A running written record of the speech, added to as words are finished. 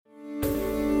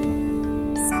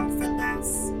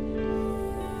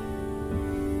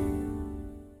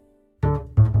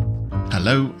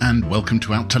Hello and welcome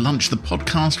to Out to Lunch, the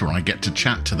podcast where I get to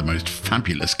chat to the most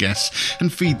fabulous guests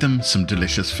and feed them some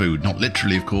delicious food. Not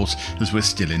literally, of course, as we're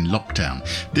still in lockdown.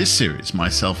 This series,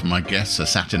 myself and my guests are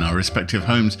sat in our respective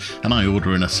homes and I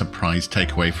order in a surprise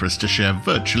takeaway for us to share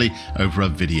virtually over a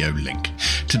video link.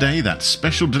 Today, that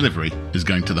special delivery is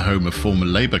going to the home of former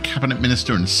Labour Cabinet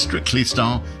Minister and Strictly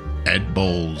star Ed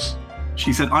Balls.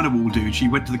 She said, I know what we'll do. She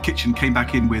went to the kitchen, came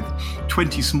back in with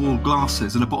 20 small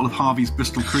glasses and a bottle of Harvey's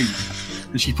Bristol Cream.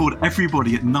 And she poured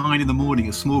everybody at 9 a.m.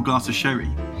 a small glass of sherry.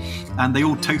 And they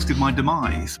all toasted my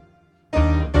demise.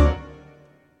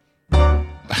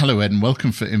 Hello, Ed, and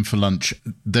welcome In for Lunch.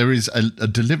 There is a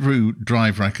Deliveroo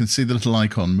driver. I can see the little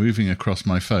icon moving across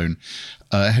my phone,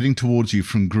 heading towards you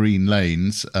from Green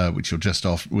Lanes, which you're just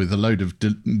off, with a load of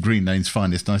Green Lane's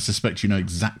finest. And I suspect you know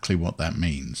exactly what that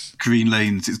means. Green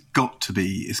Lanes, it's got to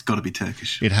be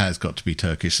Turkish. It has got to be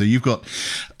Turkish. So you've got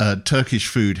Turkish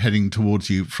food heading towards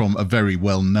you from a very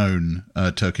well-known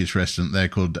Turkish restaurant there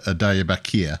called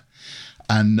Diyarbakir.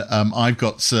 And I've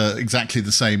got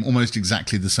almost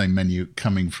exactly the same menu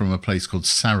coming from a place called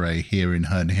Saray here in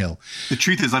Herne Hill. The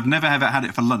truth is, I've never ever had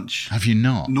it for lunch. Have you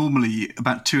not? Normally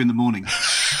about 2 a.m.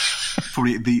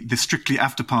 Probably the Strictly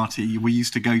after party. We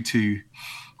used to go to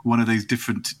one of those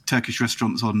different Turkish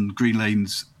restaurants on Green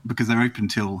Lanes because they're open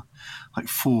till like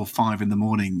 4 or 5 in the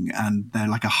morning, and they're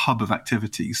like a hub of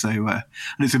activity. So, and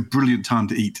it's a brilliant time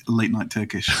to eat late night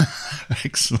Turkish.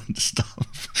 Excellent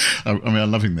stuff. I mean,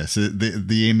 I'm loving this.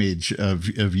 The image of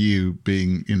you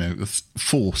being,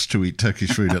 forced to eat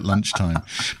Turkish food at lunchtime.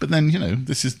 But then,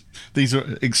 these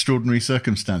are extraordinary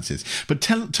circumstances. But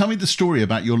tell me the story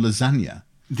about your lasagna.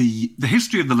 The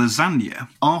history of the lasagna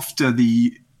after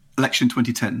the election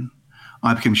 2010.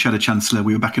 I became Shadow Chancellor.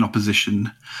 We were back in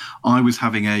opposition. I was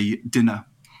having a dinner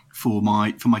for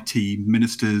my team,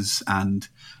 ministers and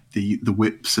the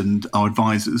whips and our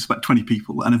advisors, about 20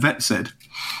 people. And Yvette said,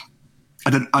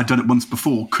 I'd done it once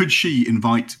before. Could she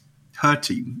invite her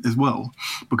team as well?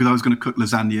 Because I was going to cook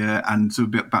lasagna, and so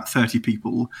about 30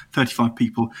 people, 35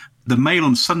 people. The Mail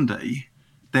on Sunday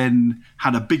then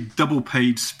had a big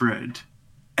double-page spread,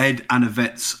 Ed and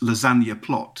Yvette's lasagna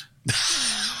plot.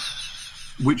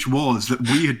 Which was that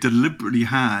we had deliberately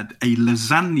had a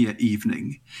lasagna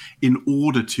evening in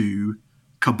order to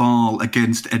cabal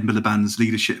against Ed Miliband's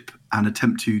leadership and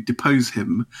attempt to depose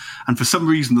him. And for some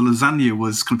reason, the lasagna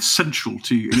was kind of central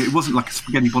to, and it wasn't like a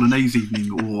spaghetti bolognese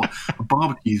evening or a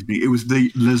barbecue evening. It was the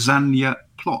lasagna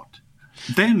plot.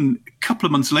 Then a couple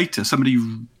of months later, somebody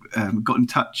got in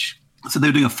touch. So they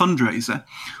were doing a fundraiser.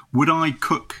 Would I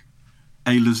cook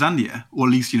a lasagna, or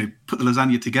at least, put the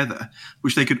lasagna together,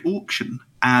 which they could auction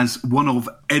as one of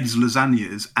Ed's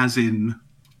lasagnas, as in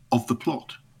of the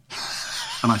plot?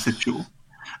 And I said, sure.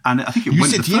 And I think it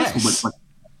went. The first one went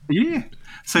yeah.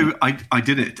 So I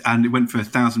did it, and it went for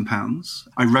 £1,000.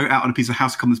 I wrote out on a piece of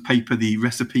House of Commons paper the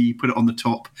recipe, put it on the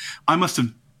top. I must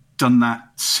have done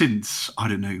that since,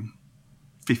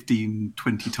 15,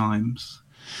 20 times.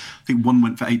 I think one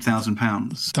went for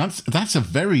 £8,000. That's a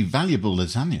very valuable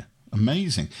lasagna.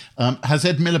 Amazing. Has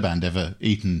Ed Miliband ever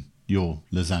eaten your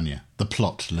lasagna, the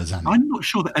plot lasagna? I'm not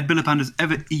sure that Ed Miliband has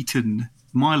ever eaten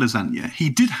my lasagna. He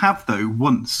did have, though,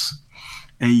 once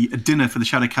a dinner for the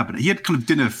Shadow Cabinet. He had kind of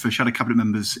dinner for Shadow Cabinet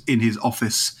members in his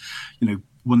office,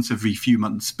 once every few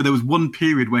months. But there was one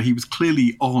period where he was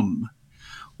clearly on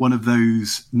one of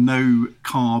those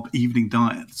no-carb evening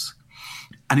diets.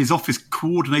 And his office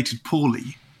coordinated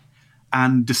poorly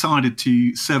and decided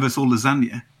to serve us all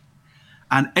lasagna.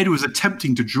 And Ed was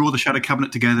attempting to draw the Shadow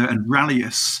Cabinet together and rally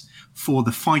us for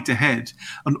the fight ahead.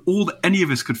 And all that any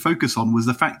of us could focus on was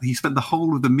the fact that he spent the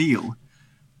whole of the meal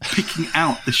picking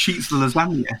out the sheets of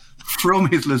lasagna from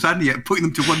his lasagna, putting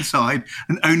them to one side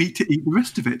and only to eat the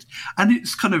rest of it. And it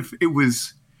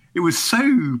was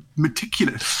so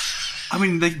meticulous. I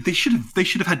mean, they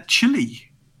should have had chili.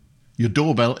 Your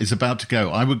doorbell is about to go.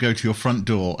 I would go to your front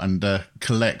door and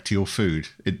collect your food.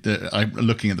 I'm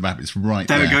looking at the map. It's right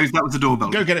there. There it goes. That was the doorbell.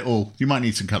 Go get it all. You might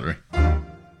need some cutlery.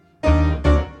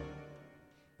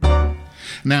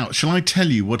 Now, shall I tell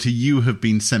you what you have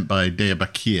been sent by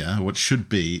Diyarbakir, what should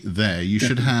be there? You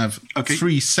should have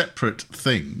 3 separate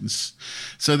things.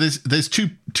 So there's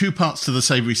two parts to the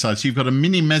savoury side. So you've got a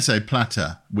mini meze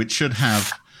platter, which should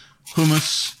have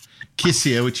hummus,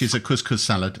 kisir, which is a couscous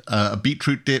salad, a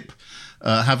beetroot dip,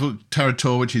 havuk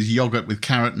tarator, which is yogurt with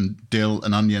carrot and dill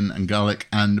and onion and garlic,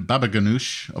 and baba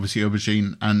ganoush, obviously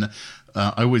aubergine, and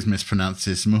I always mispronounce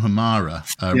this, muhammara,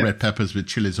 red peppers with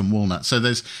chilies and walnuts. So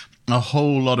there's a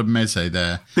whole lot of meze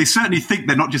there. They certainly think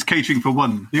they're not just catering for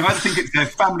one. You either think it's their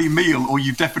family meal or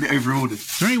you've definitely overordered.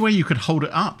 Is there any way you could hold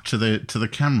it up to the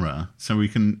camera so we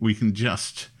can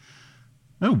just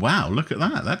Oh, wow, look at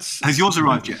that. Has yours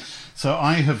arrived yet? So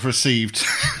I have received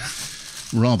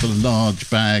a rather large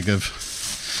bag of...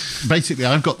 Basically,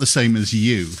 I've got the same as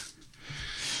you.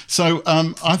 So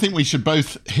I think we should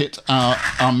both hit our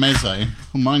meze.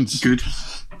 Mine's good.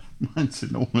 Mine's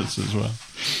enormous as well.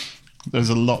 There's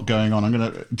a lot going on. I'm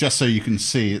going to, just so you can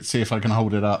see if I can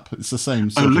hold it up. It's the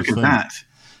same sort of thing. Oh, look at that.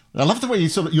 I love the way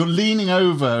you're leaning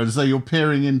over as though you're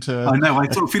peering into... I know. I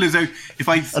sort of feel as though if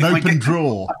I... An open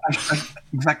drawer.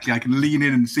 Exactly. I can lean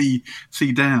in and see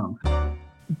down.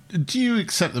 Do you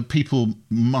accept that people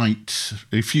might,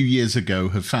 a few years ago,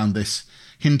 have found this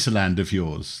hinterland of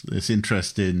yours, this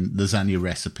interest in lasagna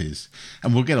recipes?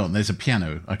 And we'll get on. There's a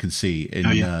piano I can see in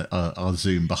our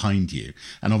Zoom behind you.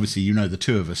 And obviously, the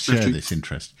two of us share this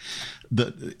interest.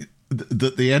 That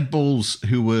the Ed Balls,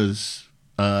 who was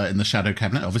in the shadow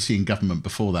cabinet, obviously in government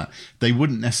before that, they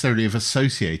wouldn't necessarily have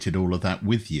associated all of that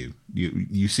with you.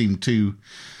 You seem too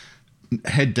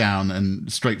head down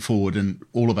and straightforward and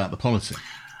all about the politics.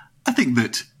 I think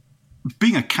that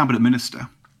being a cabinet minister,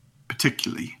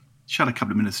 particularly shadow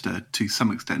cabinet minister to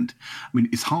some extent,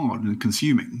 it's hard and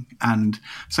consuming. And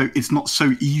so it's not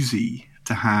so easy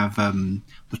to have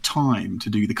the time to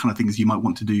do the kind of things you might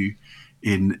want to do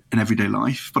in everyday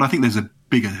life. But I think there's a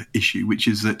bigger issue, which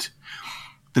is that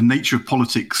the nature of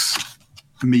politics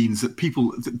means that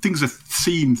things are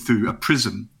seen through a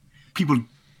prism. People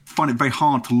find it very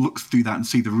hard to look through that and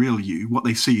see the real you. What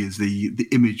they see is the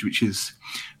image which is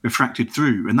refracted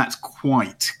through, and that's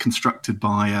quite constructed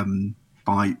by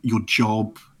your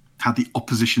job, how the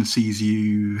opposition sees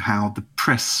you, how the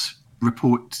press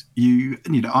report you.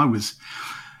 And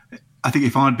I think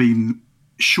if I'd been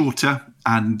shorter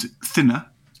and thinner,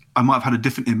 I might have had a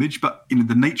different image. But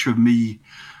the nature of me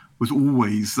was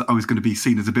always that I was going to be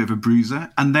seen as a bit of a bruiser.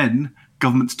 And then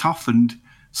government's tough, and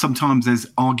sometimes there's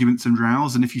arguments and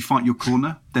rows, and if you fight your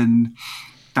corner, then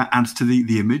that adds to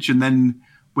the image. And then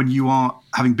when you are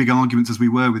having big arguments, as we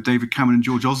were with David Cameron and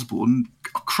George Osborne,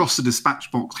 across the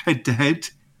dispatch box, head to head,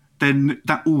 then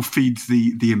that all feeds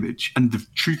the image. And the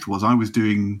truth was, I was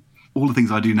doing all the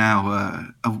things I do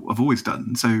now, I've always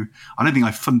done. So I don't think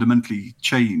I fundamentally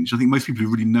changed. I think most people who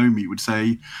really know me would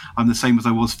say I'm the same as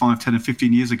I was 5, 10 and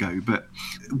 15 years ago. But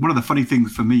one of the funny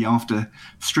things for me after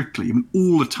Strictly,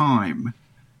 all the time,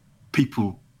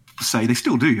 people say, they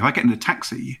still do. If I get in a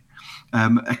taxi,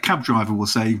 a cab driver will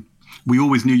say, "We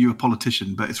always knew you were a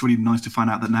politician, but it's really nice to find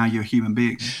out that now you're a human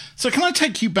being." So can I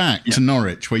take you back to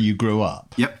Norwich, where you grew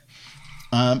up? Yep.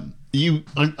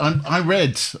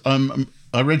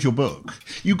 I read your book.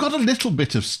 You got a little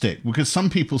bit of stick because some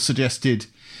people suggested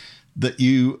that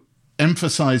you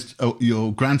emphasised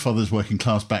your grandfather's working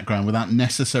class background without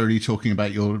necessarily talking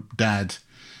about your dad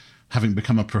having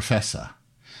become a professor.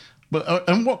 But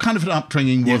and what kind of an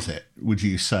upbringing was it, would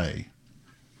you say?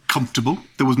 Comfortable.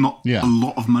 There was not a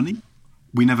lot of money.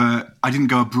 I didn't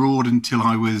go abroad until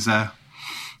I was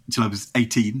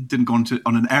 18. Didn't go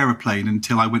on an aeroplane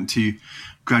until I went to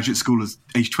graduate school at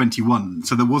age 21.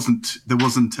 So there wasn't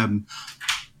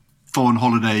foreign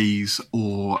holidays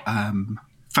or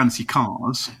fancy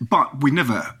cars, but we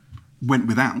never went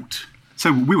without.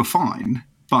 So we were fine,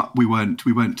 but we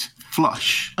weren't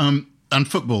flush. And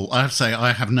football, I have to say,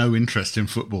 I have no interest in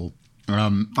football.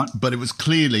 But it was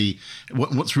clearly,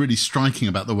 what's really striking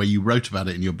about the way you wrote about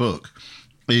it in your book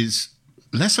is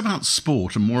less about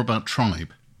sport and more about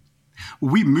tribe.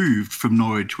 We moved from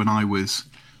Norwich when I was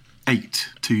 8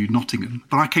 to Nottingham,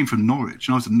 but I came from Norwich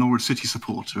and I was a Norwich City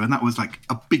supporter, and that was like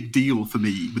a big deal for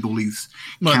me with all these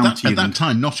county. At that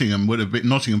time,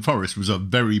 Nottingham Forest was a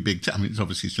very big team. I mean, it's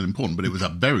obviously still important, but it was a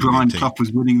very Brian big team. Clough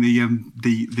was winning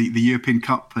the European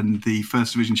Cup and the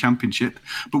First Division Championship,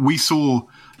 but we saw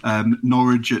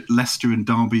Norwich at Leicester and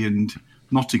Derby and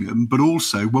Nottingham, but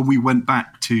also when we went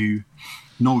back to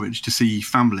Norwich to see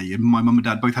family, and my mum and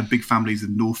dad both had big families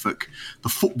in Norfolk, the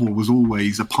football was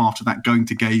always a part of that, going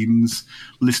to games,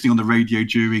 listening on the radio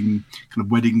during kind of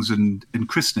weddings and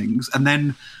christenings. And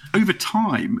then over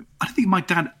time, I don't think my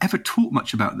dad ever talked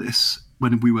much about this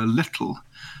when we were little.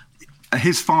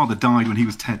 His father died when he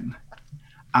was 10.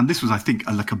 And this was, I think,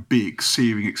 like a big,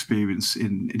 searing experience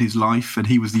in his life. And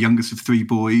he was the youngest of 3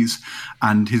 boys,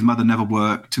 and his mother never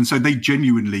worked. And so they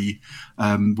genuinely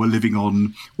were living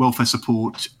on welfare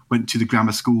support, went to the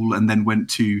grammar school, and then went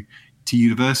to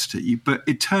university. But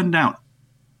it turned out,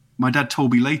 my dad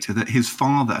told me later, that his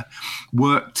father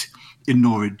worked in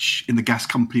Norwich in the gas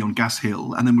company on Gas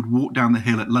Hill, and then would walk down the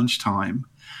hill at lunchtime,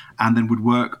 and then would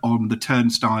work on the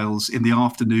turnstiles in the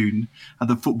afternoon at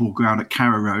the football ground at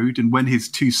Carrow Road. And when his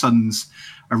 2 sons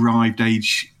arrived,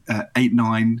 age 8,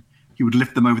 9, he would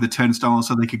lift them over the turnstiles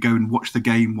so they could go and watch the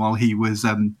game while he was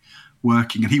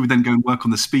working, and he would then go and work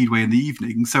on the speedway in the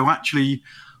evening. So actually,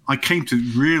 I came to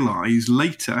realise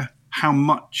later how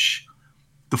much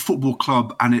the football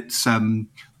club and its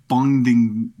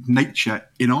binding nature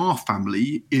in our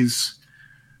family is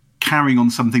carrying on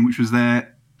something which was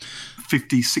there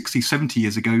 50, 60, 70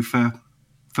 years ago for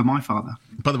my father.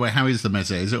 By the way, how is the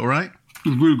meze? Is it all right?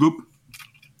 It's really good.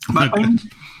 My own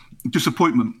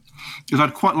disappointment is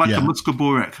I'd quite like the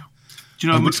muskelborek. Do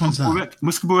you know which one's that?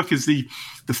 Muskelborek is the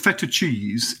feta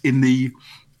cheese in the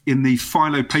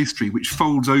phyllo pastry, which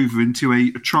folds over into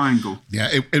a triangle. Yeah,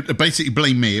 it basically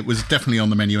blamed me. It was definitely on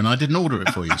the menu, and I didn't order it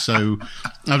for you, so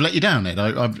I've let you down, Ed.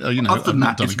 I've not done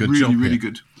a good job. Really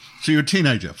good. So you're a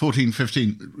teenager, 14,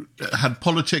 15. Had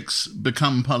politics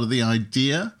become part of the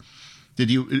idea?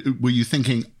 Were you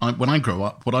thinking, when I grow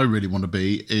up, what I really want to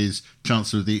be is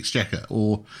Chancellor of the Exchequer,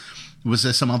 or was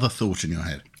there some other thought in your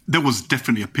head? There was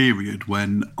definitely a period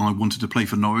when I wanted to play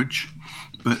for Norwich,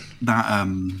 but that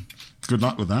good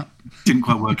luck with that. Didn't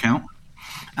quite work out.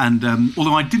 And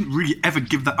although I didn't really ever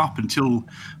give that up until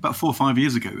about 4 or 5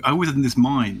 years ago, I always had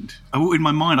in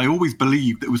my mind, I always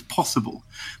believed that it was possible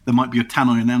there might be a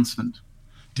Tannoy announcement.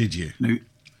 Did you?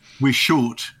 We're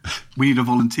short. We need a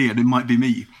volunteer, and it might be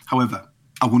me. However,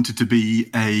 I wanted to be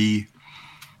a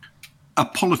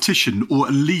politician, or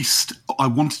at least I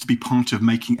wanted to be part of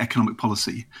making economic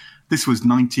policy. This was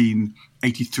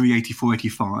 1983, 84,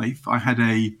 85. I had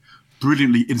a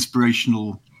brilliantly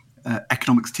inspirational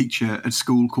economics teacher at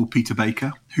school called Peter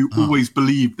Baker, who always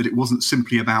believed that it wasn't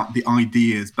simply about the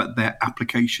ideas, but their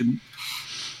application.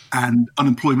 And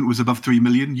unemployment was above 3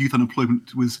 million. Youth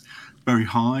unemployment was very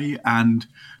high. And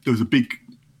there was a big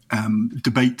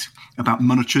debate about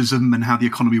monetarism and how the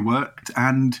economy worked.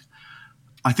 And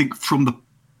I think from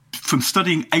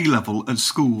studying A-level at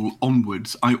school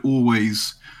onwards, I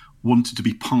always wanted to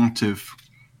be part of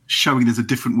showing there's a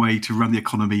different way to run the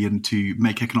economy and to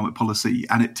make economic policy.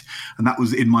 And that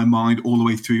was in my mind all the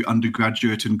way through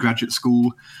undergraduate and graduate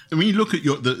school. And when you look at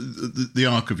the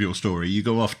arc of your story, you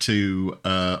go off to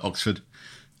Oxford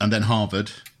and then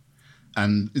Harvard,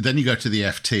 and then you go to the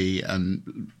FT,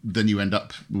 and then you end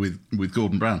up with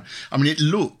Gordon Brown. I mean, it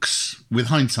looks, with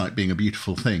hindsight being a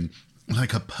beautiful thing,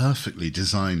 like a perfectly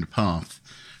designed path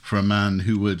for a man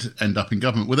who would end up in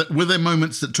government. Were there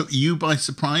moments that took you by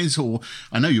surprise? Or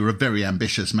I know you're a very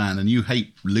ambitious man and you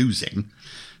hate losing.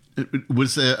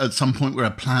 Was there at some point where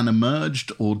a plan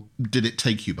emerged, or did it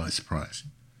take you by surprise?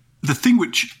 The thing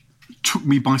which took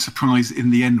me by surprise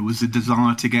in the end was the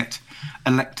desire to get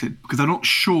elected, because I'm not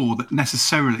sure that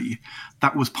necessarily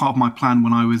that was part of my plan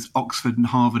when I was Oxford and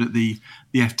Harvard at the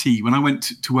FT. When I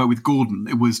went to work with Gordon,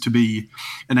 it was to be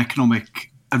an economic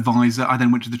advisor. I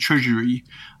then went to the Treasury.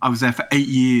 I was there for 8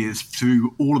 years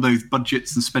through all of those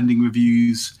budgets and spending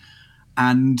reviews.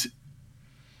 And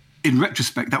in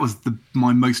retrospect, that was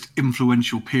my most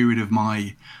influential period of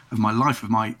my life, of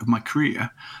my career.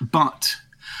 But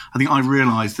I think I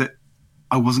realised that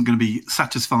I wasn't going to be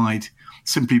satisfied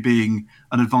simply being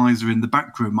an advisor in the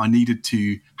back room. I needed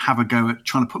to have a go at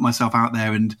trying to put myself out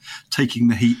there and taking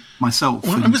the heat myself.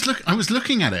 Well, I was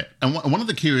looking at it, and one of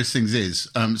the curious things is,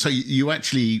 so you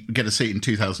actually get a seat in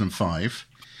 2005.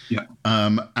 Yeah.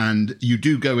 And you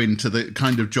do go into the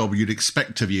kind of job you'd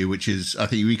expect of you, which is, I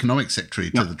think, economic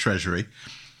secretary to the Treasury.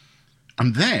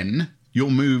 And then you're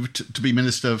moved to be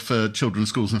Minister for Children,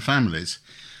 Schools and Families.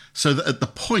 So that at the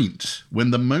point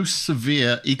when the most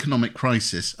severe economic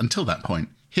crisis, until that point,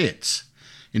 hits,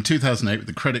 in 2008 with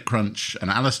the credit crunch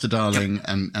and Alistair Darling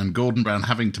and Gordon Brown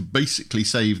having to basically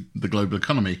save the global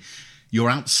economy, you're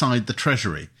outside the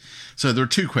Treasury. So there are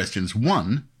two questions.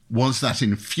 One, was that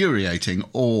infuriating,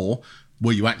 or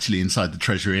were you actually inside the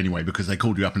Treasury anyway because they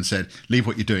called you up and said, leave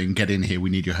what you're doing, get in here, we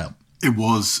need your help? It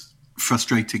was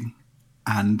frustrating,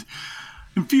 and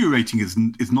infuriating is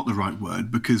not the right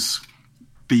word, because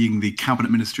being the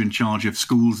cabinet minister in charge of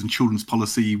schools and children's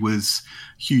policy was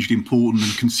hugely important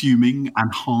and consuming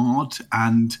and hard,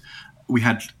 and we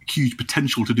had huge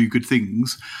potential to do good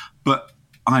things. But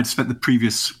I had spent the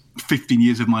previous 15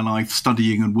 years of my life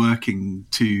studying and working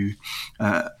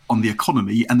on the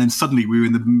economy, and then suddenly we were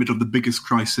in the middle of the biggest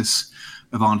crisis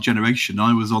of our generation.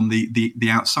 I was on the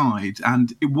outside,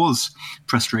 and it was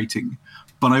frustrating.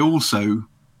 But I also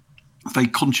very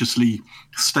consciously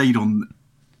stayed on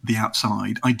the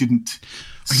outside. I didn't.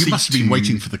 You must have been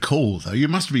waiting for the call, though. You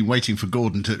must have been waiting for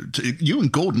Gordon to. You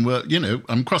and Gordon were,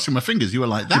 I'm crossing my fingers. You were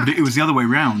like that. Yeah, but it was the other way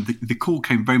around. The call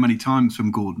came very many times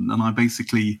from Gordon, and I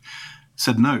basically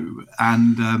said no.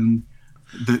 And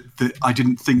I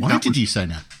didn't think. Why did you say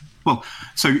no? Well,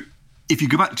 so if you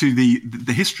go back to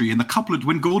the history, and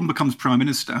when Gordon becomes Prime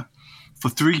Minister, for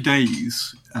 3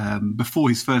 days before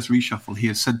his first reshuffle, he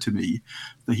has said to me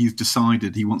that he's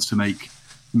decided he wants to make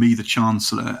me the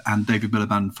Chancellor and David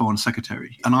Miliband Foreign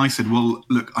Secretary. And I said, well,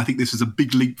 look, I think this is a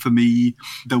big leap for me.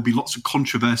 There'll be lots of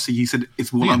controversy. He said,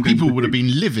 it's what I'm going to do. People would have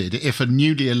been livid if a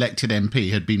newly elected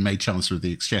MP had been made Chancellor of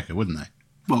the Exchequer, wouldn't they?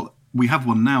 Well, we have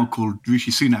one now called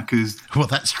Rishi Sunak. Well,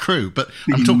 that's true, but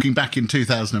I'm talking back in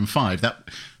 2005.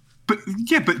 But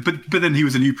then he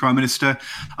was a new Prime Minister,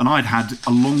 and I'd had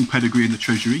a long pedigree in the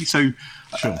Treasury. So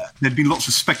there'd been lots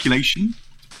of speculation.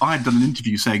 I had done an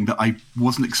interview saying that I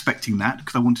wasn't expecting that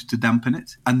because I wanted to dampen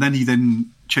it. And then he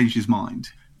changed his mind.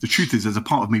 The truth is, there's a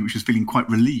part of me which was feeling quite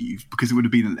relieved because it would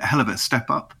have been a hell of a step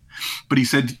up. But he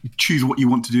said, choose what you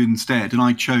want to do instead. And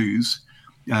I chose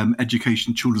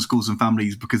education, children's schools and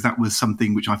families, because that was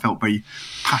something which I felt very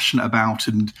passionate about.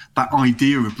 And that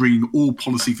idea of bringing all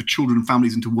policy for children and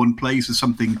families into one place is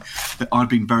something that I've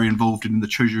been very involved in the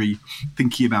Treasury,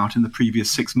 thinking about in the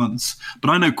previous 6 months. But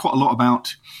I know quite a lot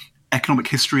about economic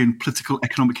history and political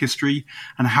economic history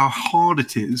and how hard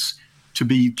it is to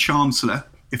be Chancellor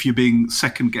if you're being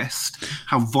second guessed,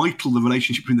 how vital the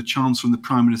relationship between the Chancellor and the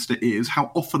Prime Minister is,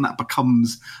 how often that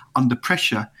becomes under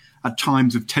pressure at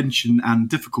times of tension and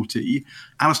difficulty.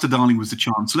 Alistair Darling was the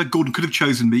Chancellor. Gordon could have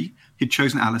chosen me. He'd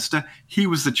chosen Alistair. He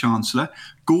was the Chancellor.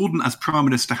 Gordon, as Prime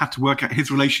Minister, had to work out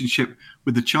his relationship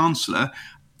with the Chancellor.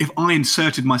 If I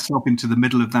inserted myself into the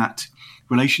middle of that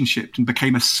relationship and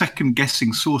became a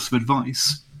second-guessing source of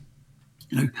advice,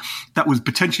 that was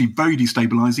potentially very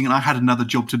destabilising, and I had another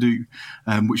job to do,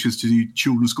 which was to do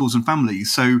children's schools and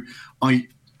families. So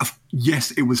yes,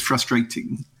 it was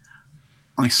frustrating.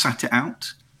 I sat it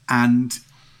out and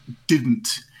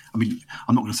didn't. I mean,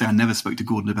 I'm not going to say I never spoke to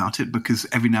Gordon about it, because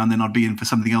every now and then I'd be in for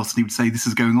something else and he would say, this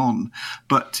is going on.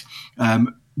 But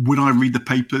would I read the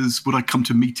papers? Would I come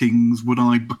to meetings? Would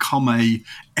I become a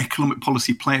economic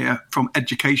policy player from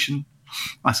education?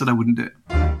 I said I wouldn't do it.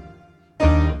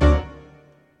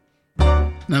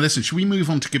 Now, listen, should we move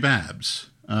on to kebabs?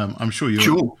 I'm sure you're...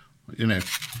 Sure.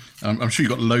 I'm sure you've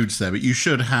got loads there, but you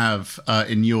should have,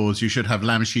 in yours, you should have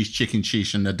lamb sheesh, chicken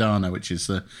sheesh and nadana, which is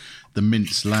the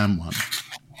minced lamb one.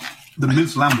 The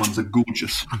minced lamb ones are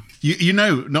gorgeous.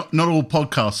 Not all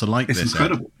podcasts are like this. It's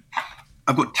incredible.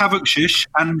 I've got tavuk shish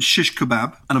and shish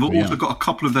kebab, and I've also got a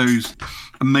couple of those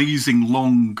amazing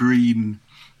long green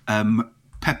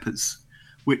peppers,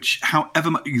 which however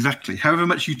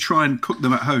much you try and cook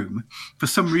them at home, for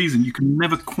some reason you can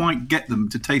never quite get them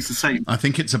to taste the same. I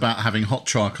think it's about having hot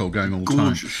charcoal going all the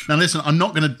time. Now listen, I'm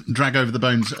not going to drag over the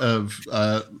bones of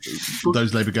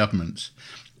those Labour governments,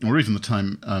 or even the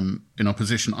time in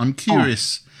opposition. I'm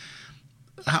curious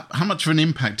how much of an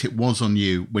impact it was on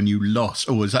you when you lost.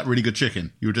 Oh, is that really good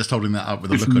chicken? You were just holding that up with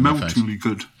a look on your face. It's meltingly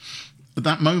good. At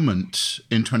that moment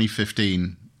in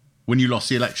 2015, when you lost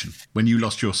the election, when you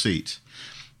lost your seat,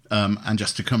 and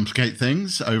just to complicate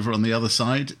things, over on the other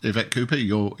side, Yvette Cooper,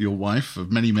 your wife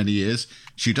of many, many years,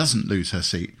 she doesn't lose her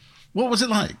seat. What was it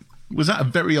like? Was that a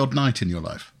very odd night in your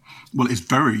life? Well, it's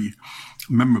very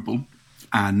memorable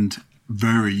and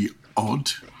very odd.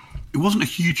 It wasn't a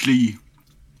hugely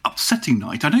upsetting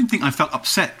night. I don't think I felt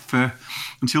upset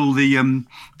until the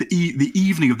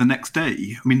evening of the next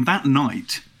day. I mean, that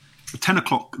night, at 10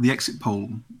 o'clock, the exit poll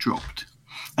dropped.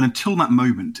 And until that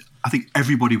moment, I think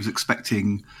everybody was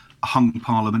expecting a hung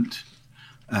parliament,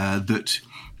 that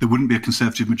there wouldn't be a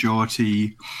Conservative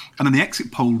majority. And then the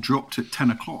exit poll dropped at 10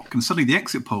 o'clock. And suddenly the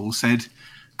exit poll said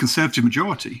Conservative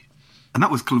majority. And that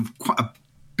was kind of quite a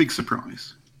big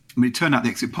surprise. I mean, it turned out the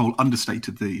exit poll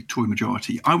understated the Tory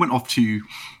majority. I went off to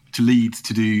Leeds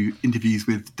to do interviews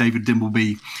with David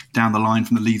Dimbleby down the line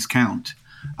from the Leeds Count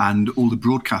and all the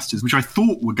broadcasters, which I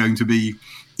thought were going to be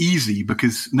easy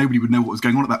because nobody would know what was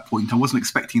going on at that point. I wasn't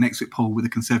expecting an exit poll with a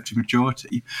Conservative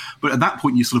majority. But at that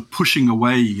point, you're sort of pushing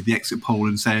away the exit poll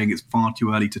and saying it's far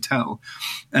too early to tell.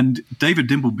 And David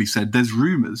Dimbleby said, there's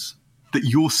rumours that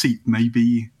your seat may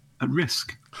be at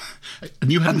risk.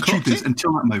 And you hadn't clocked it?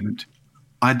 Until that moment,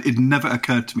 it never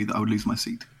occurred to me that I would lose my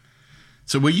seat.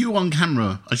 So were you on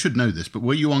camera? I should know this, but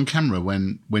were you on camera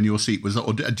when your seat was,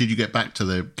 or did you get back to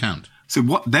the count? So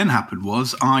what then happened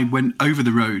was I went over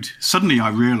the road. Suddenly I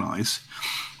realised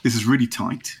this is really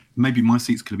tight. Maybe my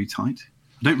seat's going to be tight.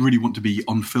 I don't really want to be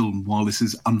on film while this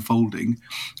is unfolding.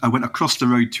 I went across the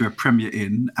road to a Premier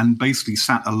Inn and basically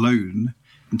sat alone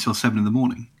until 7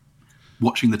 a.m,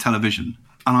 watching the television.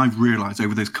 And I realised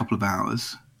over those couple of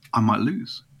hours I might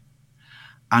lose.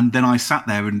 And then I sat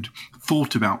there and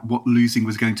thought about what losing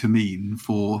was going to mean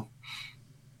for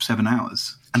 7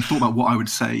 hours and thought about what I would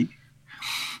say.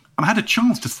 And I had a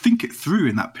chance to think it through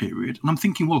in that period. And I'm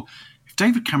thinking, well, if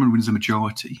David Cameron wins a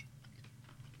majority,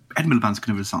 Ed Miliband's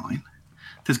going to resign.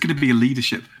 there's going to be a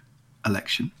leadership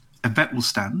election. Yvette will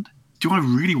stand. Do I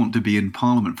really want to be in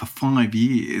Parliament for 5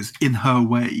 years in her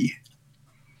way?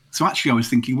 So actually I was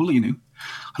thinking, well, I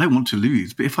don't want to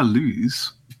lose, but if I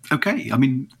lose, okay. I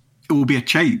mean, it will be a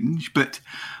change, but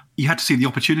you had to see the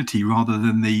opportunity rather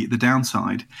than the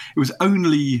downside. It was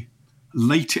only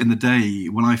later in the day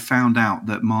when I found out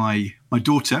that my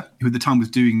daughter, who at the time was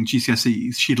doing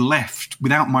GCSEs, she'd left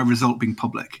without my result being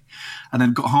public, and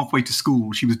then got halfway to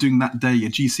school. She was doing that day a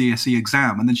GCSE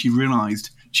exam, and then she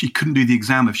realised she couldn't do the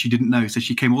exam if she didn't know. So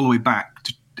she came all the way back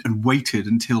and waited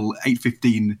until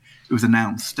 8:15 it was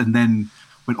announced, and then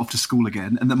went off to school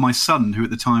again. And then my son, who at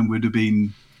the time would have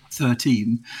been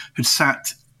 13, had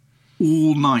sat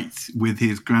all night with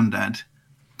his granddad.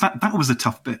 That was a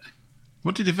tough bit.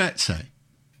 What did Yvette say?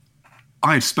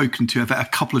 I had spoken to Yvette a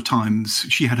couple of times.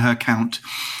 She had her account,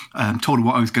 told her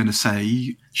what I was going to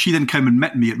say. She then came and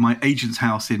met me at my agent's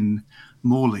house in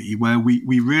Morley, where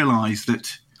we realised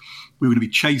that we were going to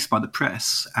be chased by the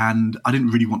press, and I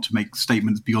didn't really want to make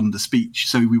statements beyond the speech.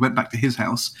 So we went back to his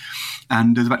house,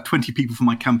 and there's about 20 people from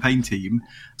my campaign team,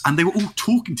 and they were all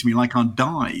talking to me like I'd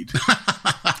died.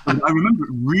 And I remember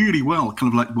it really well,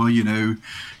 kind of like, well, you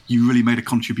really made a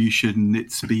contribution.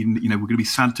 It's been, we're going to be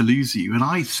sad to lose you. And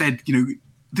I said,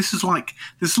 this is like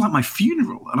my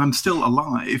funeral, and I'm still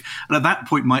alive. And at that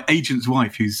point, my agent's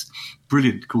wife, who's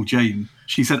brilliant, called Jane,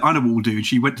 she said, I know what we'll do. And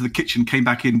she went to the kitchen, came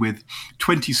back in with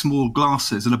 20 small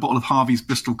glasses and a bottle of Harvey's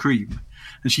Bristol Cream.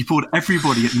 And she poured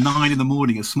everybody at 9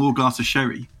 a.m. a small glass of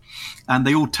sherry. And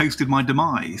they all toasted my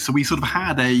demise. So we sort of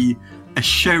had a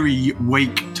sherry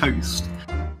wake toast.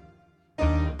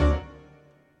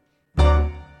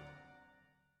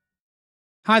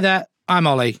 Hi there, I'm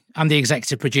Ollie. I'm the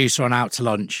executive producer on Out to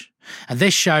Lunch, and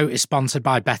this show is sponsored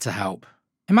by BetterHelp.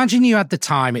 Imagine you had the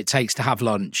time it takes to have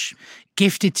lunch,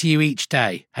 gifted to you each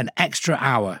day, an extra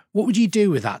hour. What would you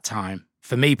do with that time?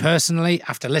 For me personally,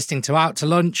 after listening to Out to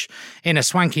Lunch in a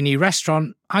swanky new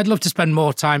restaurant, I'd love to spend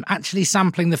more time actually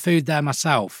sampling the food there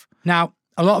myself. Now,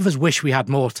 a lot of us wish we had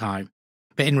more time,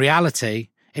 but in reality,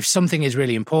 if something is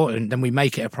really important, then we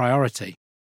make it a priority.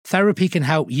 Therapy can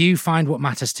help you find what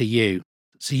matters to you,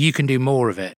 so you can do more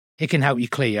of it. It can help you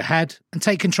clear your head and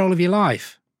take control of your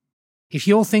life. If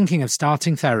you're thinking of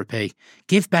starting therapy,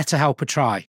 give BetterHelp a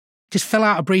try. Just fill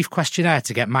out a brief questionnaire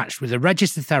to get matched with a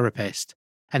registered therapist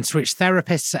and switch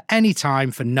therapists at any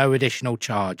time for no additional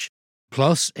charge.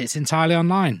 Plus, it's entirely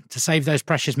online to save those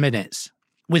precious minutes.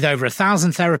 With over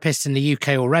 1,000 therapists in the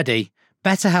UK already,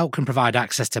 BetterHelp can provide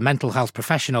access to mental health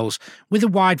professionals with a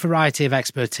wide variety of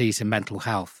expertise in mental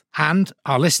health. And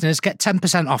our listeners get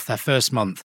 10% off their first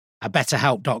month at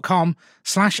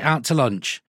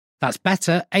betterhelp.com/outtolunch. That's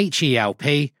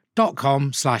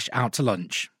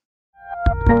betterhelp.com/outtolunch.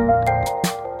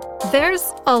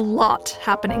 There's a lot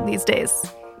happening these days,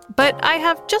 but I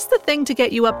have just the thing to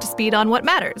get you up to speed on what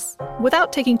matters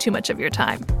without taking too much of your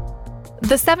time.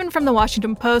 The 7 from the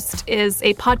Washington Post is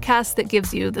a podcast that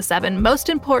gives you the 7 most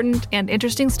important and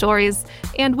interesting stories,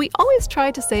 and we always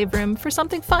try to save room for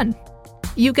something fun.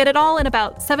 You get it all in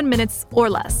about 7 minutes or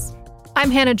less. I'm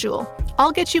Hannah Jewell.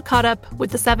 I'll get you caught up with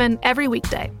the 7 every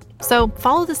weekday. So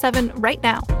follow the 7 right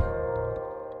now.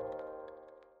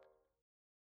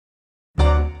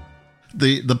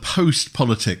 The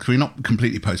post-politics, we're not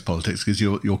completely post-politics because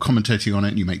you're commentating on it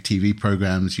and you make TV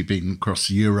programmes, you've been across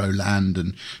Euroland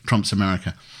and Trump's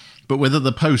America. But whether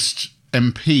the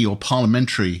post-MP or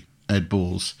parliamentary Ed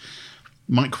Balls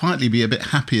might quietly be a bit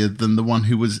happier than the one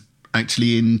who was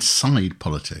actually inside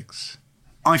politics.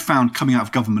 I found coming out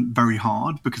of government very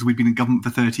hard because we'd been in government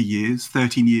for 13 years,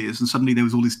 and suddenly there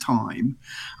was all this time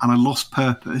and I lost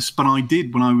purpose. But I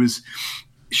did, when I was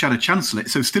Shadow Chancellor,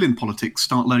 so still in politics,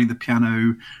 start learning the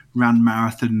piano, ran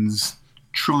marathons,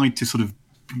 tried to sort of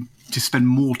to spend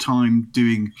more time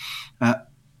doing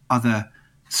other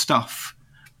stuff.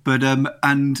 But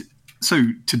and so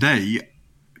today,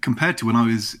 compared to when I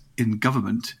was in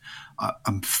government,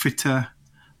 I'm fitter.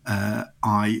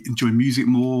 I enjoy music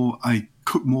more. I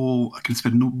cook more. I can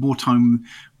spend more time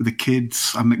with the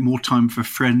kids. I make more time for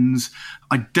friends.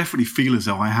 I definitely feel as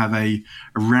though I have a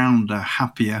rounder,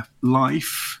 happier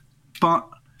life. But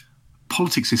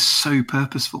politics is so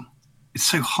purposeful. It's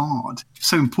so hard.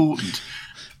 So important.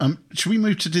 Should we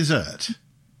move to dessert?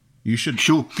 You should.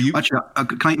 Sure. Actually,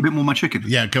 can I eat a bit more of my chicken?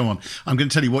 Yeah, go on. I'm going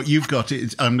to tell you what you've got.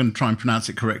 I'm going to try and pronounce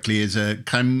it correctly. Is a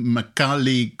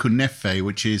kaimakali kunefe,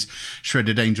 which is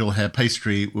shredded angel hair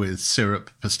pastry with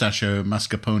syrup, pistachio,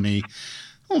 mascarpone,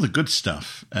 all the good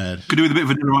stuff. Could do with a bit of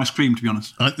vanilla ice cream, to be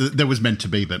honest. There was meant to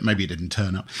be, but maybe it didn't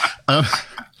turn up.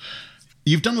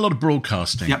 You've done a lot of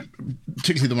broadcasting. Yep.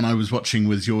 Particularly the one I was watching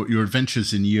was your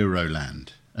adventures in Euroland.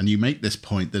 and you make this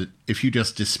point that if you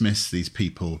just dismiss these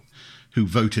people who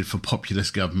voted for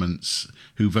populist governments,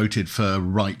 who voted for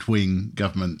right-wing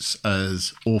governments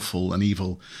as awful and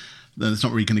evil, then it's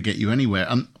not really going to get you anywhere.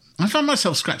 And I find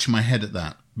myself scratching my head at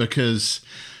that because,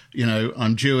 you know,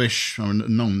 I'm Jewish, I'm a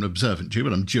non-observant Jew,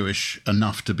 but I'm Jewish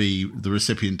enough to be the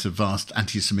recipient of vast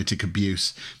anti-Semitic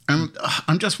abuse. And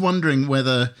I'm just wondering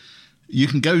whether you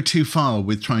can go too far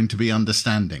with trying to be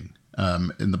understanding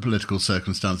in the political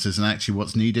circumstances, and actually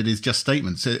what's needed is just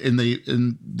statements. In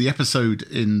the episode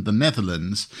in the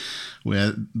Netherlands,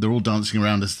 where they're all dancing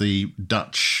around as the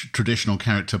Dutch traditional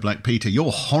character Black Peter,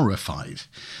 you're horrified.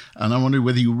 And I wonder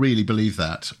whether you really believe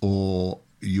that, or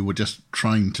you were just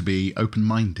trying to be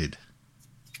open-minded.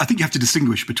 I think you have to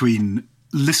distinguish between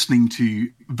listening to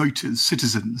voters,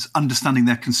 citizens, understanding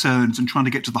their concerns and trying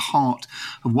to get to the heart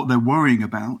of what they're worrying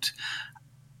about,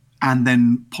 and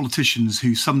then politicians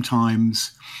who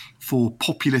sometimes, for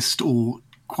populist or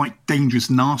quite dangerous,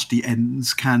 nasty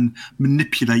ends, can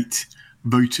manipulate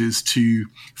voters to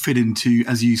fit into,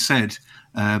 as you said,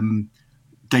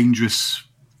 dangerous,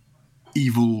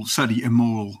 evil, certainly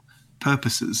immoral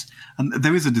purposes. And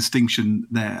there is a distinction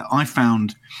there. I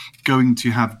found going to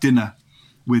have dinner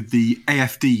with the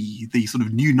AfD, the sort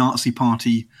of new Nazi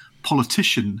party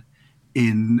politician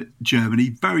in Germany,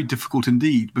 very difficult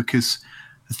indeed, because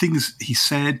the things he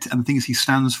said and the things he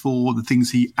stands for, the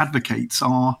things he advocates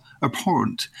are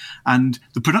abhorrent. And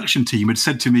the production team had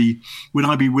said to me, would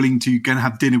I be willing to go and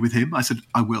have dinner with him? I said,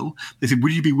 I will. They said,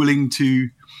 would you be willing to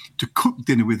cook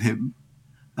dinner with him?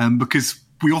 Because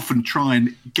we often try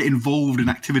and get involved in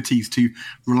activities to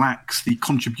relax the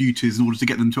contributors in order to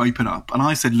get them to open up. And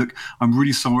I said, look, I'm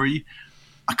really sorry.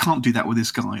 I can't do that with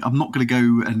this guy. I'm not going to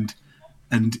go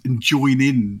and join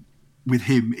in with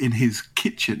him in his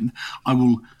kitchen. I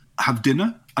will have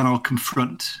dinner and I'll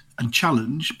confront and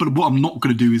challenge. But what I'm not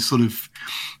going to do is sort of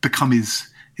become his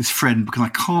friend, because I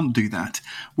can't do that.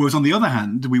 Whereas on the other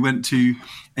hand, we went to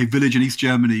a village in East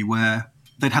Germany where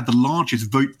they'd had the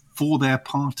largest vote for their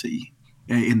party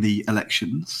in the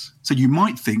elections. So you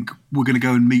might think we're going to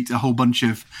go and meet a whole bunch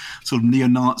of sort of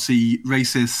neo-Nazi,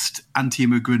 racist,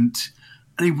 anti-immigrant.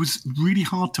 And it was really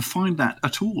hard to find that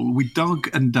at all. We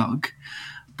dug and dug.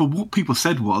 But what people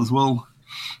said was, well,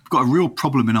 we've got a real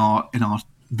problem in our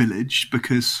village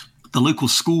because the local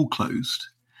school closed,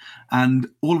 and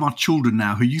all of our children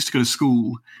now who used to go to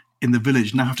school in the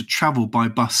village now have to travel by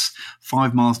bus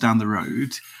 5 miles down the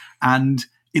road. And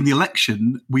in the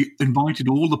election, we invited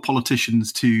all the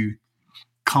politicians to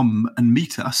come and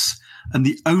meet us, and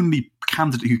the only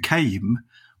candidate who came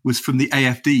was from the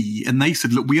AfD, and they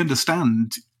said, look, we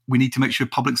understand we need to make sure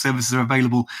public services are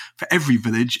available for every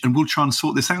village, and we'll try and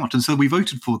sort this out. And so we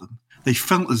voted for them. They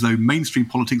felt as though mainstream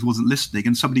politics wasn't listening,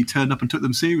 and somebody turned up and took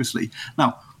them seriously.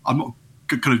 Now, I'm not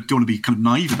don't want to be kind of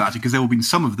naive about it, because there will be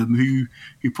some of them who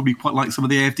probably quite like some of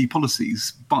the AfD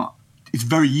policies. But it's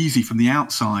very easy from the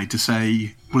outside to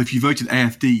say, well, if you voted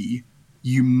AfD,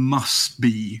 you must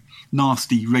be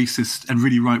nasty, racist, and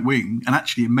really right-wing. And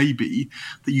actually, it may be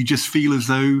that you just feel as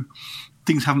though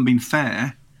things haven't been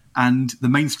fair and the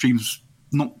mainstream's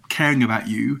not caring about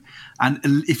you. And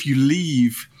if you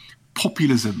leave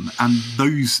populism and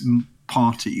those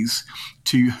parties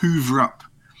to hoover up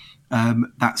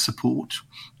that support,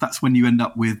 that's when you end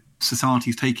up with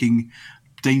societies taking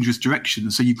dangerous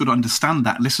directions. So you've got to understand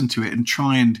that, listen to it, and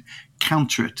try and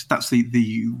counter it. That's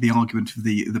the argument of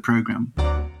the programme.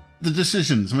 The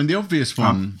decisions, I mean, the obvious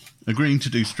one, agreeing to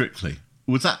do Strictly,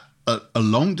 was that a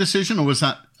long decision, or was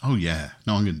that, oh yeah,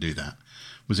 no, I'm going to do that?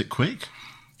 Was it quick?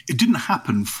 It didn't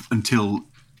happen until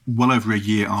well over a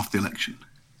year after the election.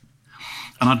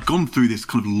 And I'd gone through this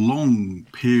kind of long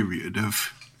period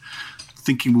of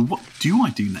thinking, well, what do I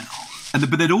do now?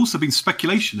 But there'd also been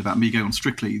speculation about me going on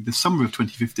Strictly the summer of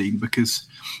 2015, because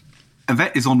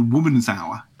Yvette is on Woman's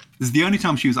Hour. This is the only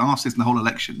time she was asked this in the whole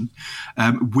election.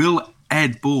 Will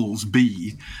Ed Balls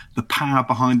be the power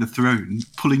behind the throne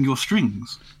pulling your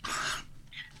strings?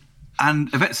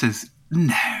 And Yvette says,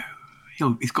 no.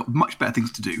 He's got much better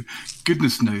things to do.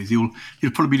 Goodness knows, he'll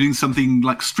probably be doing something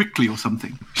like Strictly or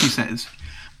something, she says.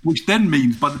 Which then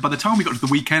means by the time we got to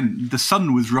the weekend, the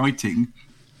Sun was writing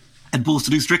Ed Balls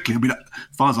to do Strictly. I mean, as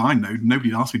far as I know,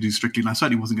 nobody asked me to do Strictly, and I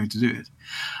certainly wasn't going to do it.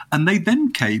 And they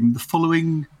then came the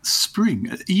following spring.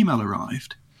 An email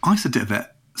arrived. I said to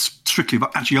Yvette, Strictly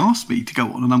have actually asked me to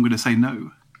go on, and I'm going to say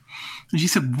no. And she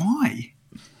said, why?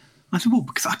 I said, well,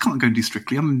 because I can't go and do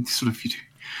Strictly. I'm sort of...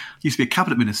 used to be a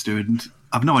cabinet minister, and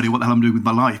I've no idea what the hell I'm doing with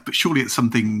my life, but surely it's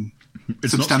something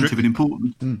substantive and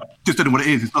important. Just don't know what it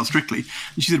is. It's not Strictly.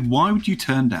 And she said, why would you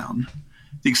turn down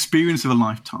the experience of a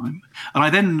lifetime? And I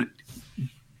then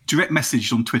direct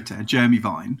messaged on Twitter, Jeremy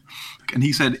Vine, and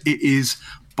he said, it is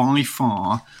by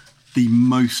far the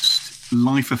most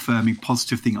life-affirming,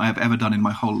 positive thing I have ever done in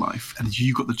my whole life. And if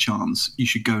you got the chance, you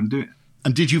should go and do it.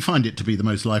 And did you find it to be the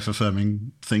most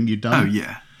life-affirming thing you'd done? Oh,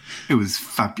 yeah. It was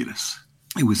fabulous.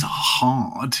 It was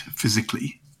hard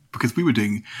physically because we were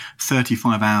doing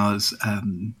 35 hours a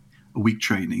week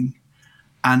training.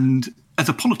 And as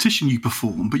a politician, you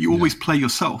perform, but you always play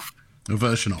yourself. A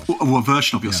version of. Or a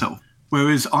version of yourself. Yeah.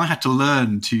 Whereas I had to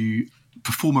learn to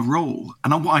perform a role.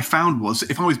 And what I found was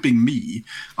if I was being me,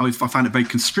 I found it very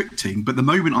constricting. But the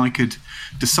moment I could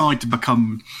decide to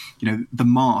become, the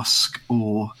Mask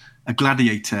or a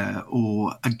gladiator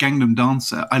or a Gangnam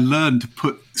dancer, I learned to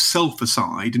put self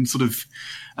aside and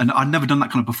and I'd never done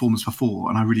that kind of performance before.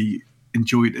 And I really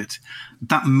enjoyed it.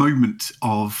 That moment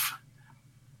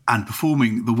and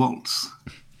performing the waltz,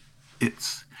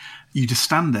 you just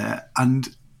stand there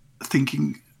and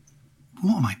thinking,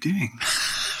 what am I doing?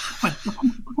 What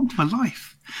happened to my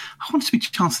life? I want to be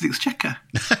Chancellor of the Exchequer.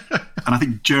 And I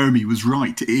think Jeremy was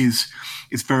right.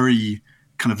 It's very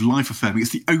kind of life affirming.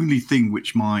 It's the only thing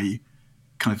which my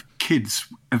kind of kids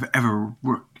have ever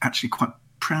were actually quite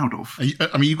proud of.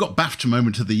 I mean, you got BAFTA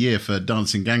Moment of the Year for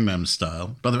Dancing Gangnam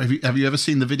Style. By the way, have you ever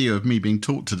seen the video of me being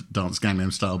taught to dance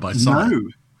Gangnam Style by Psy?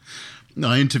 No.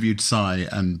 I interviewed Psy,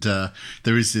 and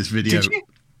there is this video. Did you?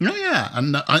 Oh, yeah.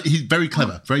 And he's very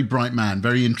clever, very bright man,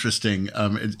 very interesting.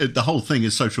 The whole thing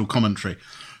is social commentary.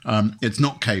 It's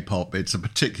not K-pop. It's a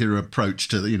particular approach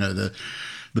to,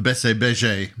 the Besse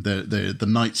Beige, the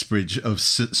Knightsbridge of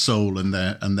Seoul and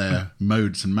their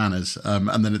modes and manners.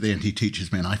 And then at the end, he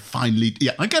teaches me, and I finally,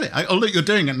 I get it. Oh, look, you're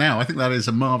doing it now. I think that is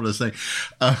a marvelous thing.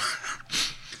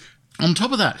 On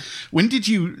top of that, when did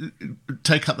you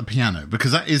take up the piano?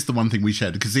 Because that is the one thing we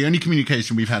shared. Because the only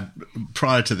communication we've had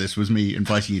prior to this was me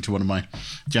inviting you to one of my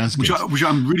jazz gigs. Which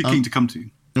I'm really keen to come to.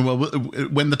 Well,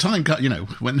 when the time cut,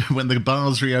 when the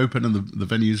bars reopen and the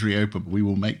venues reopen, we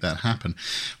will make that happen.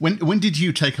 When did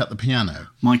you take up the piano?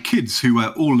 My kids, who were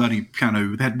all learning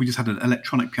piano, we just had an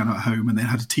electronic piano at home, and they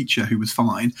had a teacher who was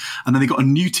fine, and then they got a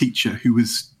new teacher who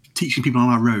was teaching people on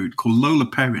our road called Lola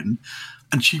Perrin.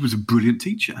 And she was a brilliant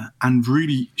teacher, and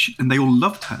and they all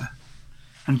loved her.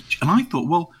 And I thought,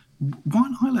 well, why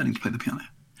aren't I learning to play the piano?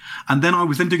 And then I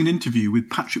was doing an interview with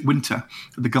Patrick Winter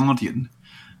at The Guardian,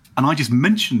 and I just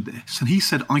mentioned this, and he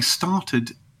said, I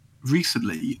started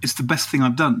recently. It's the best thing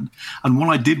I've done. And what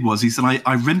I did was, he said,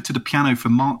 I rented a piano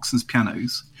from Markson's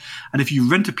Pianos. And if you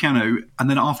rent a piano, and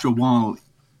then after a while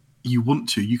you want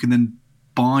to, you can then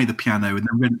buy the piano, and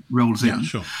the rent rolls in. Yeah,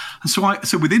 sure. And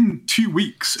so within 2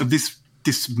 weeks of this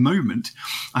moment,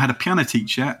 I had a piano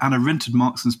teacher and I rented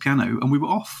Markson's piano, and we were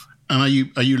off. And are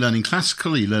you learning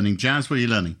classical? Are you learning jazz? What are you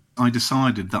learning? I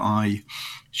decided that I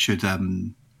should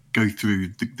go through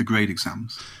the grade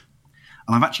exams,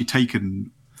 and I've actually taken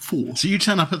 4. So you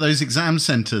turn up at those exam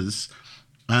centres,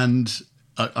 and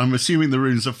I'm assuming the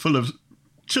rooms are full of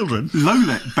children.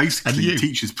 Lola basically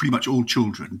teaches pretty much all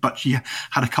children, but she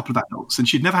had a couple of adults, and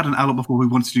she'd never had an adult before who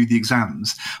wanted to do the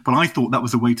exams. But I thought that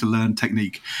was a way to learn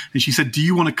technique. And she said, do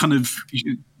you want to kind of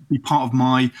be part of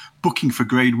my booking for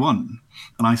grade 1?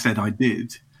 And I said I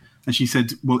did. And she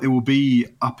said, well, it will be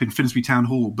up in Finsbury Town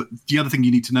Hall, but the other thing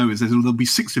you need to know is there'll be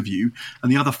 6 of you,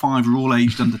 and the other 5 are all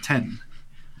aged under 10.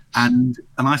 And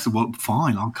I said, well,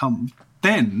 fine, I'll come.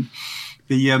 Then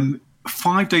the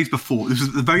 5 days before, this was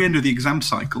at the very end of the exam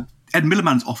cycle, Ed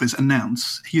Miliband's office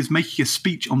announced he is making a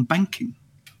speech on banking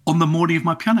on the morning of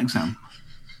my piano exam.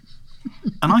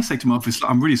 And I say to my office,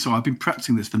 I'm really sorry, I've been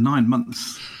practicing this for 9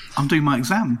 months. I'm doing my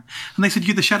exam. And they said,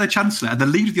 you're the Shadow Chancellor, and the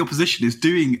leader of the opposition is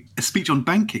doing a speech on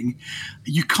banking.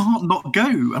 You can't not go.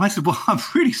 And I said, well, I'm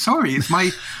really sorry. It's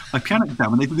my piano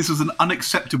exam. And they said this was an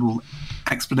unacceptable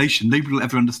explanation. Nobody will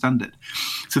ever understand it.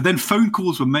 So then phone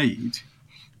calls were made.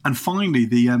 And finally,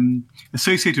 the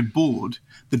Associated Board,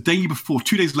 the day before,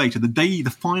 2 days later,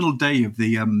 the final day of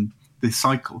the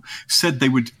cycle, said they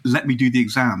would let me do the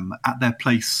exam at their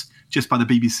place just by the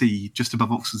BBC, just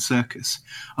above Oxford Circus.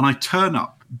 And I turn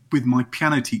up with my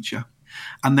piano teacher,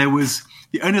 and there was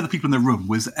the only other people in the room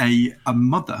was a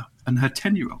mother and her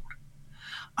 10-year-old.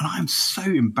 And I'm so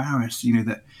embarrassed,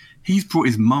 that he's brought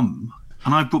his mum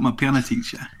and I've brought my piano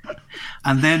teacher.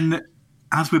 And then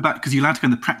as we're back, because you're allowed to go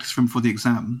in the practice room for the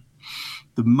exam,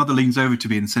 the mother leans over to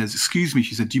me and says, excuse me,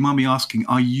 she said, do you mind me asking,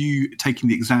 are you taking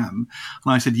the exam?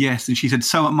 And I said, yes. And she said,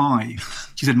 so am I.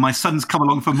 She said, my son's come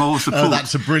along for moral support. Oh,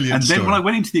 that's a brilliant story. And then when I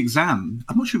went into the exam,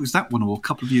 I'm not sure it was that one or a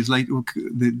couple of years later, or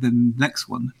the next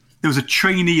one, there was a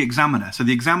trainee examiner. So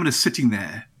the examiner's sitting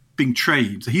there being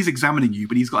trained. So he's examining you,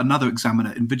 but he's got another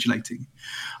examiner invigilating.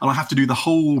 And I have to do the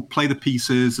whole, play the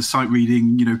pieces, the sight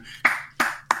reading,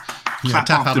 clap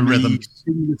after me,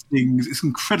 sing the things. It's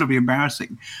incredibly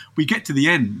embarrassing. We get to the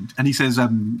end, and he says,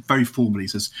 very formally, he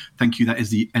says, "Thank you, that is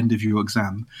the end of your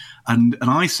exam." And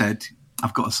I said,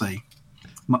 I've got to say,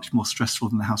 much more stressful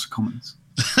than the House of Commons.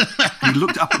 And he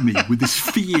looked up at me with this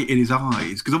fear in his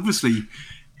eyes, because obviously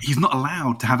he's not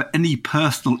allowed to have any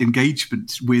personal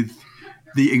engagement with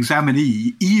the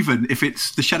examinee, even if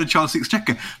it's the Shattered Child's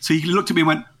Exchequer. So he looked at me and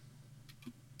went,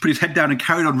 put his head down and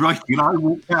carried on writing, and I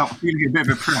walked out feeling a bit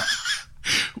of a prat.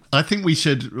 I think we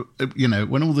should,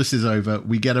 when all this is over,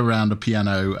 we get around a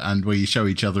piano and we show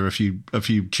each other a few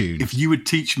tunes. If you would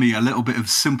teach me a little bit of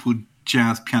simple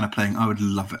jazz piano playing, I would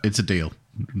love it. It's a deal.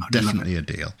 Definitely a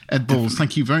deal. Ed Balls,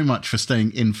 thank you very much for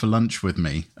staying in for lunch with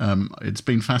me. It's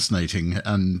been fascinating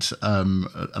and an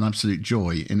absolute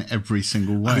joy in every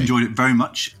single way. I've enjoyed it very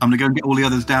much. I'm going to go and get all the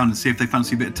others down and see if they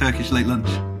fancy a bit of Turkish late lunch.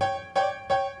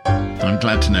 I'm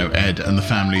glad to know Ed and the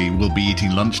family will be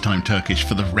eating lunchtime Turkish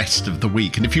for the rest of the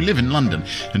week. And if you live in London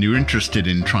and you're interested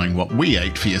in trying what we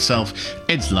ate for yourself,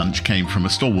 Ed's lunch came from a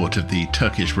stalwart of the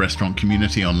Turkish restaurant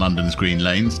community on London's Green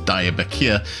Lanes,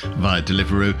 Diyarbakir, via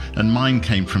Deliveroo, and mine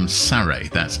came from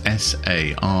Saray, that's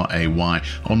Saray,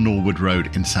 on Norwood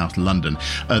Road in South London.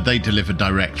 They deliver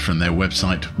direct from their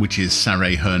website, which is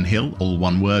sarayhernhill, all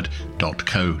one word,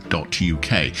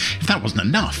 .co.uk. If that wasn't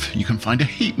enough, you can find a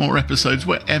heap more episodes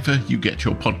wherever you get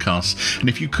your podcasts. And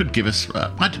if you could give us,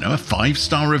 a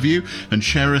 5-star review and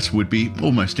share us, would be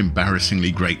almost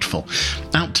embarrassingly grateful.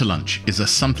 Out to Lunch is a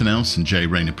Something Else and Jay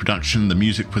Rayner production. The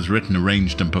music was written,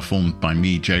 arranged and performed by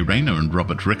me, Jay Rayner, and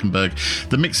Robert Rickenberg.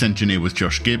 The mix engineer was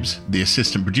Josh Gibbs. The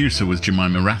assistant producer was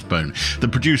Jemima Rathbone. The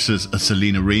producers are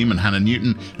Selena Ream and Hannah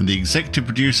Newton, and the executive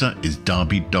producer is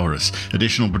Darby Doris.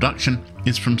 Additional production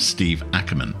is from Steve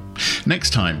Ackerman.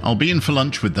 Next time, I'll be in for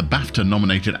lunch with the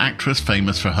BAFTA-nominated actress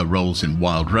famous for her roles in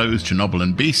Wild Rose, Chernobyl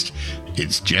and Beast.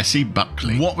 It's Jessie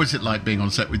Buckley. What was it like being on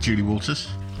set with Julie Walters?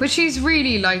 But she's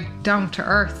really like down to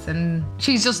earth, and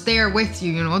she's just there with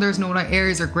you, there's no like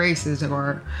airs or graces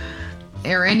or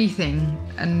anything,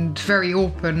 and very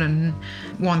open and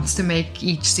wants to make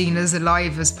each scene as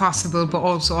alive as possible, but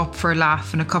also up for a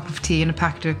laugh and a cup of tea and a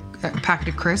packet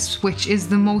of crisps, which is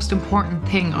the most important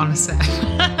thing on a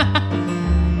set.